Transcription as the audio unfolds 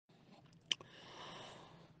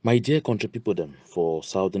My dear country people them for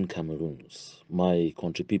Southern Cameroons, my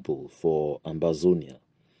country people for Ambazonia,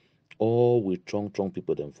 all we strong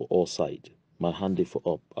people them for all side. My hand dey for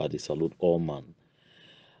up, I dey salute all man.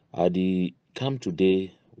 I dey come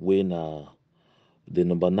today when the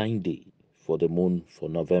number 9 day for the moon for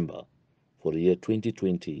November for the year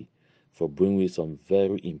 2020 for bring we some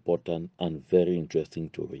very important and very interesting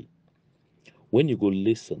story. When you go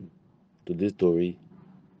listen to this story,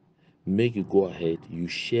 make you go ahead, you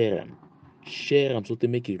share them so to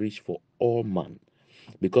make it reach for all man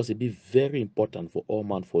because it be very important for all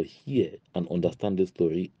man for hear and understand the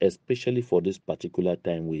story, especially for this particular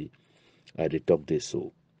time we I dey talk this.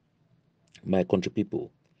 So my country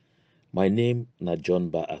people, my name na John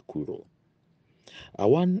Ba Akuro. I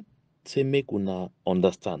want to make una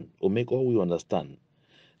understand or make all we understand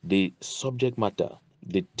the subject matter,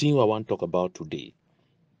 the thing I want to talk about today.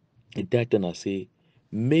 It that I say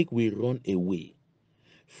make we run away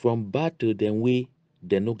from battle then we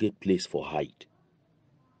they no get place for hide.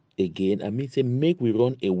 Again, I mean say make we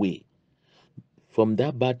run away from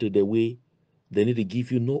that battle the way they need to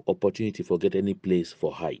give you no opportunity for get any place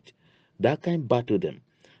for hide. That kind battle them.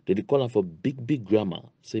 They call them for big grammar.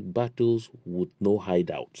 Say battles with no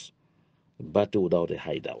hideouts. Battle without a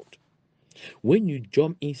hideout. When you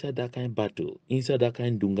jump inside that kind battle, inside that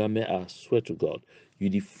kind dungame, I swear to God, you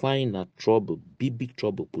define a trouble, big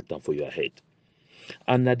trouble put down for your head.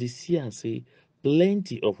 And at the see and say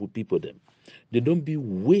plenty of people them, they don't be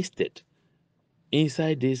wasted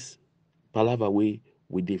inside this palaver way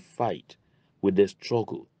with the fight, with the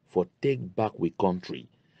struggle for take back we country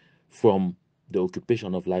from the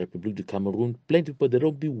occupation of La République du Cameroon. Plenty people they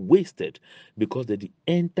don't be wasted because they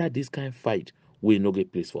enter this kind of fight we no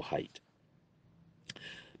get place for hide.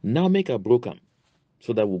 Now make a broke 'em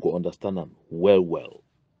so that we go understand them well.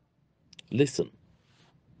 Listen,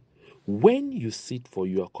 when you sit for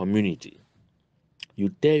your community, you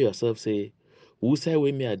tell yourself, say, who say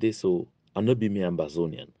we me a this so I not be me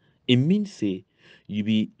Ambazonian. It means say you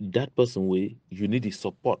be that person where you need the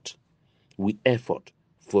support, we effort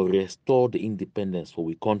for restore the independence for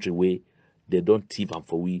we country where they don't thief and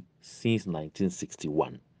for we since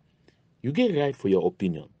 1961. You get right for your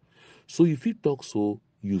opinion. So if you talk so,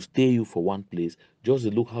 you stay you for one place, just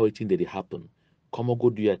look how it thing that they happen. Come on,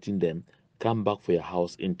 go do your thing then, come back for your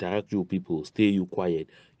house, interact with people, stay you quiet,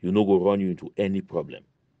 you no go run you into any problem.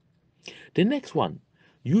 The next one,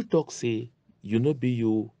 you talk say, you no be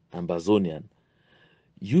you Ambazonian,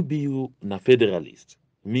 you be you na federalist.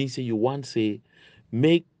 Means say you want say,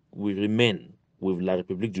 make we remain with La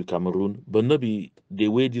République du Cameroon, but not be the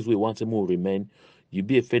way this way want say more remain. You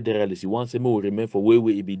be a federalist, you want say more remain for where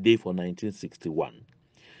we be day for 1961.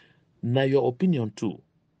 Now your opinion too.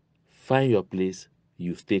 Find your place,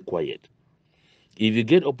 you stay quiet. If you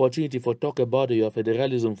get opportunity for talk about your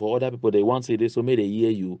federalism for other people, they want say this, so may they hear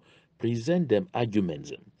you. Present them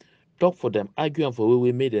arguments. Talk for them, argue and for where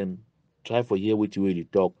we made them try for hear what you really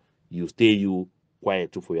talk. You stay you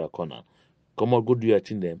quiet too for your corner. Come on, go do your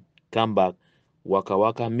thing them. Come back,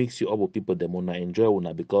 waka mix you up with people them wanna enjoy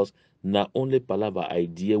una because not only palava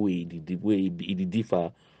idea it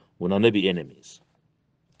differ, wanna not be enemies.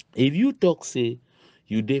 If you talk say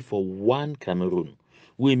you dey for one Cameroon,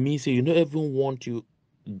 we mean say you no even want you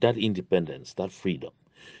that independence, that freedom.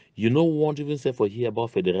 You no want even say for hear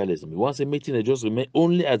about federalism. You want say meeting they just remain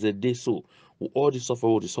only as a day so with all the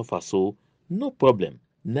suffer so no problem.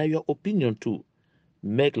 Now your opinion too.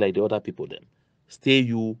 Make like the other people them. Stay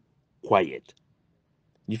you quiet.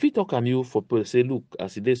 If you talk am you for people say look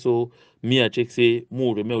as it is so me I check say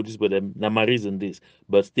more remain with this but them na my reason this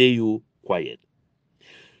but stay you quiet.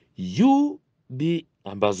 You be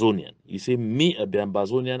Ambazonian. You say, me, I be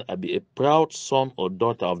Ambazonian, I be a proud son or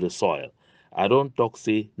daughter of the soil. I don't talk,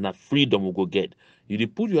 say, na freedom we go get. You dey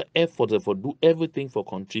put your effort for do everything for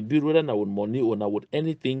contribute, whether na with money or na with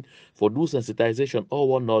anything for do sensitization or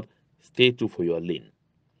whatnot, stay true for your lane.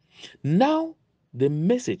 Now, the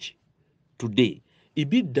message today, it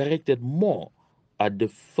be directed more at the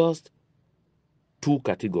first two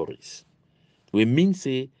categories. We mean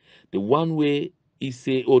say the one way is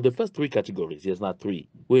say or the first three categories, yes, not three.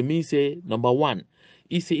 We mean say number one,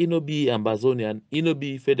 he say he no be Ambazonian, he no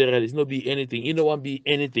be federalist, he no be anything, he no want be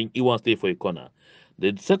anything, he want stay for a corner.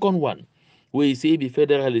 The second one, where he say he be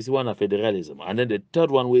federalist, he want a federalism. And then the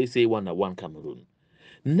third one where he say he want a one Cameroon.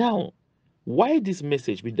 Now, why this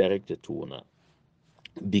message be directed to una?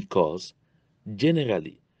 Because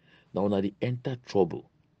generally, now una the enter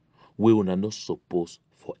trouble where una not supposed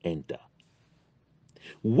for enter.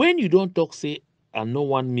 When you don't talk, say, I no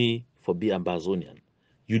want me for be Ambazonian,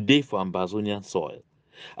 you dey for Ambazonian soil.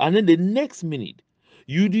 And then the next minute,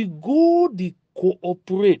 You did go the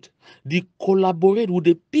cooperate, the collaborate with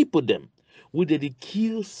the people them, where they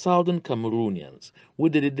kill Southern Cameroonians, where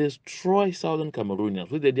they destroy Southern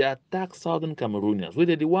Cameroonians, where they attack Southern Cameroonians, where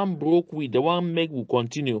they the one broke with, the one make will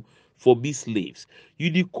continue for be slaves. You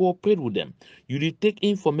did cooperate with them. You did take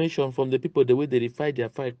information from the people the way they fight their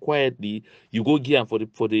fight quietly. You go give them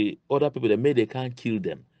for the other people that made they can't kill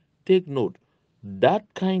them. Take note, that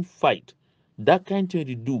kind fight, that kind thing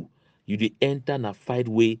you do, you did enter in a fight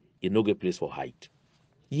way in no get place for hide.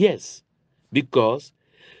 Yes, because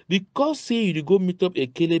say you dey go meet up a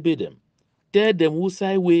kelebe them, tell them who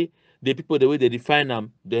side way the people the way they define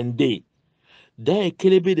them, then they. That a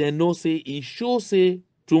kelebe dem know say e show say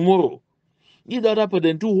tomorrow. If the other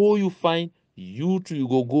person do who you find, you too you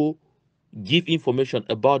go give information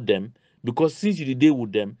about them, because since you dey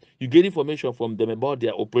with them, you get information from them about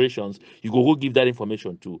their operations, you go give that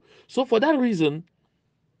information too. So for that reason,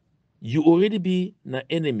 you already be an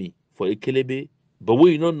enemy for a kelebe, but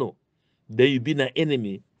where you don't know. Then you be an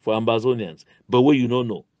enemy for Ambazonians, but where you don't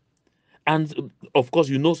know. And of course,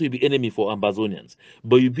 you know, so you be enemy for Ambazonians,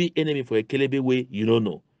 but you be enemy for a Kelebe way, you don't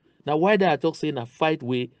know. Now, why that I talk saying a fight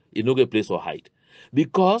way, you no get place or hide?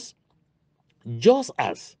 Because just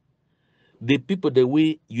as the people the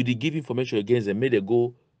way you did give information against them, made they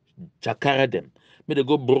go chakara them, made they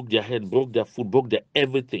go broke their head, broke their foot, broke their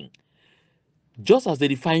everything. Just as they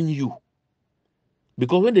define you,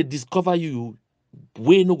 because when they discover you,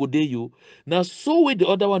 way no go dey you. Now so with the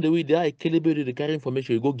other one, the way they are calibrated, the carry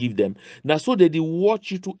information, you go give them. Now so they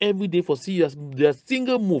watch you to every day for see their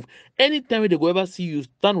single move. Anytime they go ever see you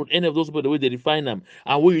stand with any of those people, the way they define them,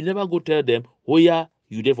 and where you never go tell them, oh yeah,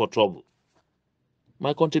 you there for trouble.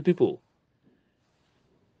 My country people,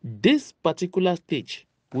 this particular stage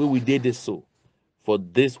where we did this so, for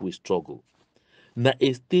this we struggle. Now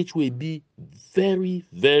a stage will be very,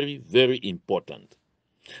 very, very important.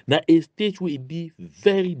 Now a stage will be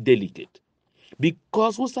very delicate.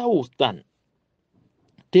 Because who will stand,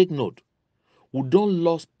 take note, we don't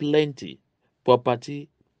lost plenty property,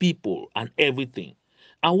 people, and everything.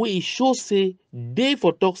 And when it shows say they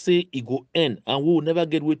for talk say it go end and we will never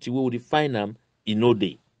get what we will define them in no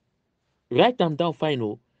day. Write them down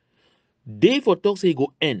final. They for talk say it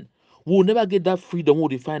go end. We will never get that freedom we will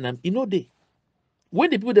define them in no day. When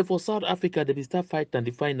the people there for South Africa they be start fight and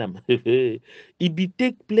define them, it be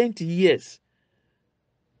take plenty years.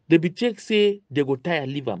 They be check say they go tire,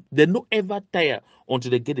 leave them. They no ever tire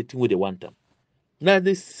until they get the thing where they want them. Now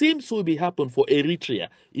the same so be happen for Eritrea.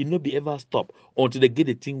 It no be ever stop until they get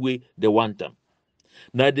the thing where they want them.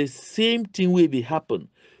 Now the same thing will be happen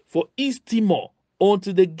for East Timor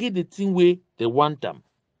until they get the thing where they want them.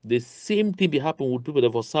 The same thing be happen with people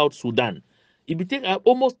that for South Sudan. It be take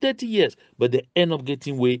almost 30 years, but they end up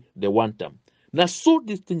getting where they want them. Now so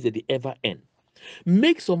these things that they ever end.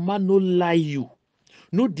 Make some man no lie you,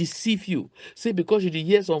 no deceive you. Say because you dey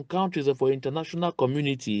hear some countries for international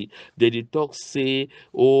community, they dey talk say,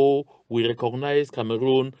 oh, we recognize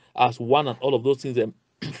Cameroon as one and all of those things. And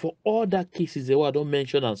for all that cases, they I don't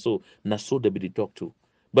mention and so na so they be dey talk to.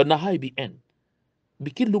 But now how it be end?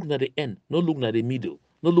 Begin look na the end, no look na the middle,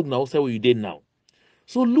 no look na outside where you did now.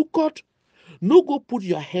 So look out, no go put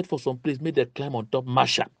your head for some place, make them climb on top,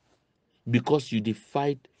 masha, because you dey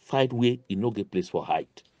fight way, you no get place for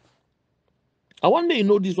height. I wonder you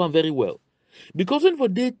know this one very well. Because when for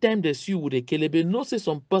daytime they see you with a kelebe, no say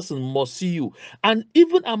some person must see you. And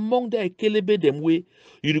even among the kelebe them way,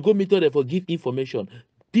 you go meet them for give information.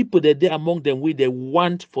 People that they among them way they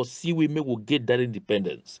want for see we may will get that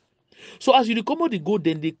independence. So as you come out the go,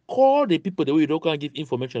 then they call the people the way you don't can give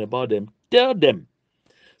information about them. Tell them,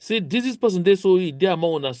 say this is person they so they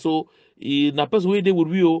among us so na person way they would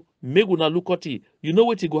real make una look at it. You know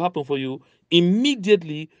what it go happen for you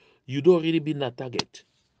immediately. You don't really be in a target.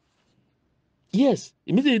 Yes,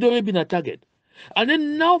 immediately you don't already been a target. And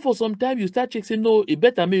then now for some time you start checking, no, it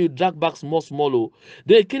better make you drag back small. Oh.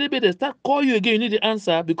 Then they start call you again, you need the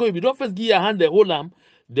answer because if you don't first give your hand the whole arm,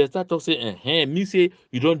 they start to say, me say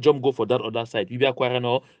you don't jump go for that other side. You be acquiring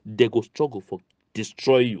all, they go struggle for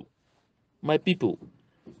destroy you. My people,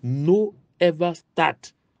 no ever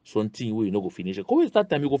start something where you no go finish it. Because when you start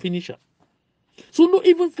time, you go finish it. So no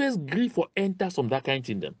even first grief for enter some that kind of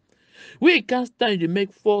thing them. Where you can't stand, you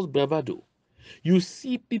make false bravado. You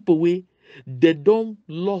see people where they don't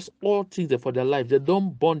lost all things for their life. They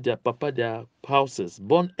don't burn their papa, their houses,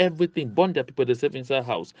 burn everything, burn their people they save inside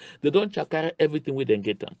house. They don't chakara everything where they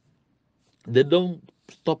get them. They don't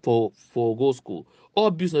stop for go school. All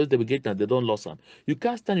business they will get them, they don't lose them. You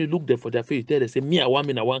can't stand, you look there for their face, you tell they say, me, I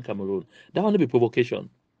want Cameroon. That one will be provocation.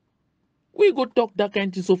 We go talk that kind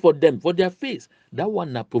of thing so for them, for their face. That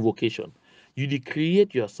one na provocation. You dey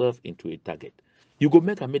create yourself into a target. You go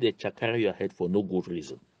make am make dey chakara your head for no good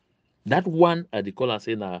reason. That one I dey call am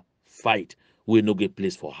say na fight wey no get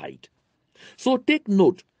place for hide. So take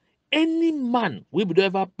note, any man wey be don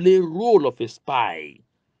ever play role of a spy,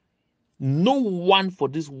 no one for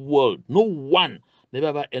this world, no one never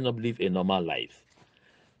ever end up live a normal life.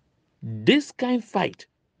 This kind fight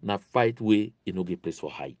na fight wey e no get place for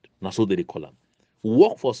hide. Na so they dey call am.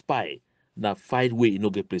 Work for spy na fight wey e no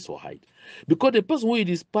get place for hide. Because the person wey you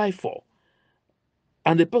dey spy for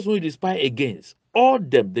and the person wey you dey spy against, all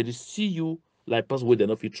them they dey see you like person wey they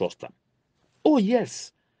no fit trust am. Oh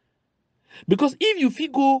yes. Because if you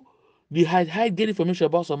fit go the hide get information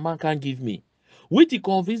about some man can't give me, which he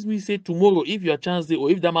convince me say tomorrow if your chance dey,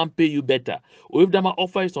 or if that man pay you better, or if that man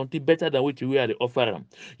offer you something better than what you are the offer him,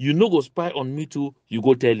 you no go spy on me too, you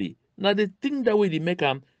go tell it. Now the thing that way they make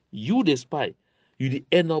him, you the spy, you the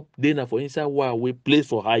end up then for inside where we place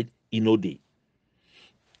for hide in no day.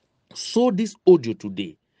 So this audio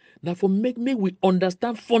today, now for make we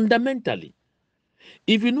understand fundamentally.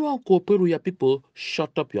 If you know how to cooperate with your people,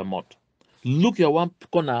 shut up your mouth. Look your one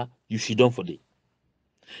corner, you sit down for day.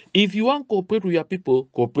 If you want to cooperate with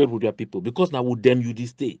your people, because now with them you dey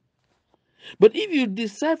stay. But if you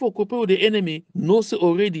decide for cooperate with the enemy, know say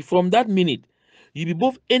already from that minute, you be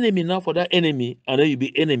both enemy now for that enemy, and then you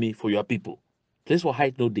be enemy for your people. That's what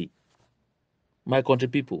hide no day. My country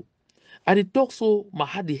people. And it talk so my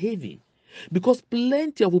heart is heavy. Because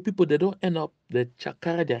plenty of people they don't end up they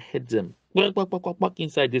chakara their heads them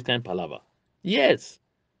inside this kind of palaver. Yes.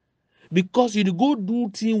 Because you go do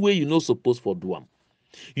thing where you not supposed for do them.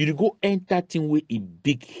 You go enter thing where it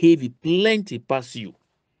big, heavy, plenty pass you.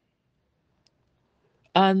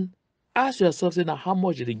 And ask yourself, say, now how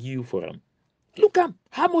much did they give you for them? Look at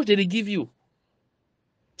how much did they give you?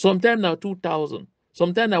 Sometimes now 2,000.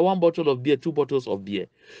 Sometimes now one bottle of beer, 2 bottles of beer.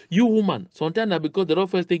 You woman, sometimes now because they don't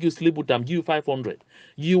first take you sleep with them, give you 500,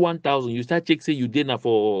 give you 1,000. You start check say you did na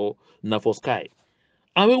for sky.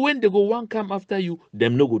 And when they go one come after you,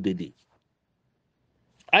 them no go dey.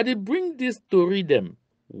 I dey bring this story them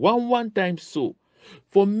one time so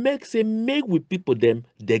for make with people them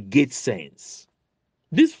they get sense.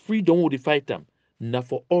 This freedom will dey fight them. Now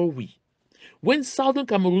for all we. When Southern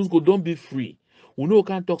Cameroons go don't be free, we no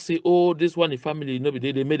can't talk say, oh, this one in family, no,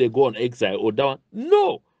 they made a go on exile or that one.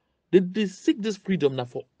 No, they seek this freedom now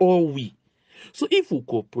for all we. So if we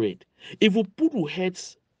cooperate, if we put our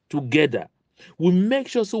heads together, we make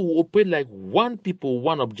sure so we operate like one people,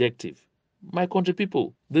 one objective. My country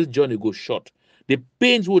people, this journey go short. The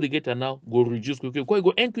pains we get now go reduce quickly,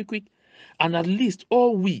 go end quick. And at least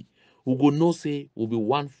all we go know say we'll be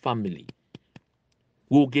one family.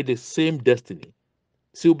 We'll get the same destiny.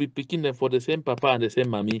 So we'll be picking them for the same papa and the same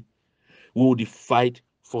mommy. We will fight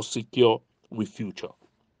for secure with future.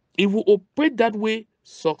 If we operate that way,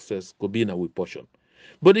 success could be in our portion.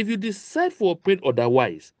 But if you decide to operate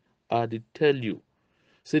otherwise, I tell you,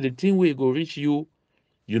 say the thing will go reach you,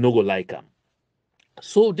 you no go like them.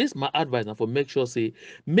 So this my advice now for make sure say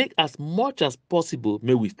make as much as possible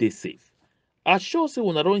may we stay safe. I sure say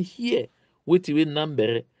when I don't hear wait till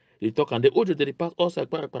number they talk and the audio they pass also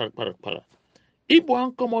para. If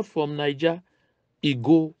one come out from Niger, he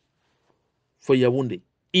go for Yaoundé.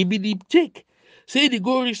 He be the take. Say the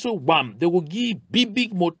go reach so wham, they will give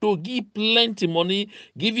big motor, give plenty money,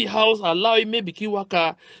 give you house, allow you maybe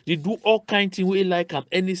kiwaka. They do all kinds of way like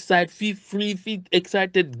any side, feel free, feel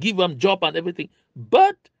excited, give them job and everything.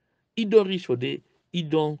 But he don't reach for day, he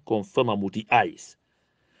don't confirm am with the eyes.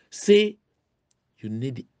 Say you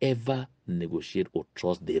need ever negotiate or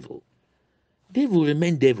trust devil. Devil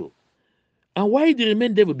remain devil. And why they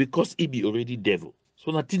remain devil? Because he be already devil.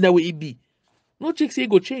 So nothing that way he be. No check say he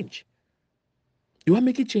go change. You want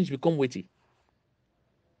make it change become weighty.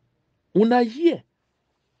 Una here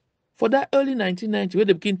for that early 1990 where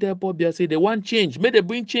they begin tell Paul Biya say they want change, may they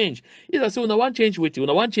bring change. Either say una want change weighty,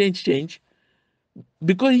 una want change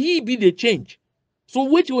because he be the change. So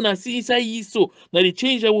what you wanna see inside he so now the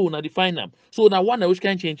change that way una define them. So now one which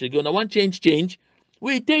can change again, una want change.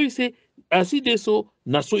 We tell you say I see this so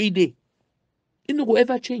na so he dey. It no go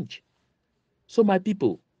ever change. So my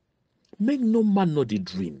people, make no man know the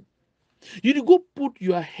dream. You dey go put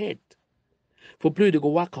your head for play they go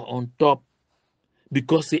work on top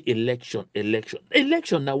because say election.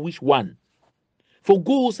 Now which one? For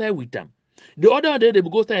go outside with them. The other day they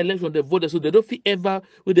go start election, they vote so they don't feel ever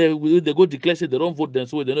when they go declare say they don't vote them,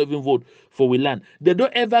 so they don't even vote for we land. They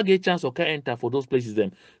don't ever get chance or can enter for those places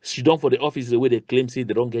them. She done for the offices where they claim say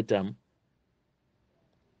they don't get them.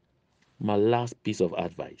 My last piece of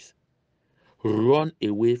advice. Run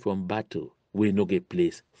away from battle where no get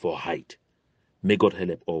place for hide. May God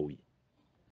help all we.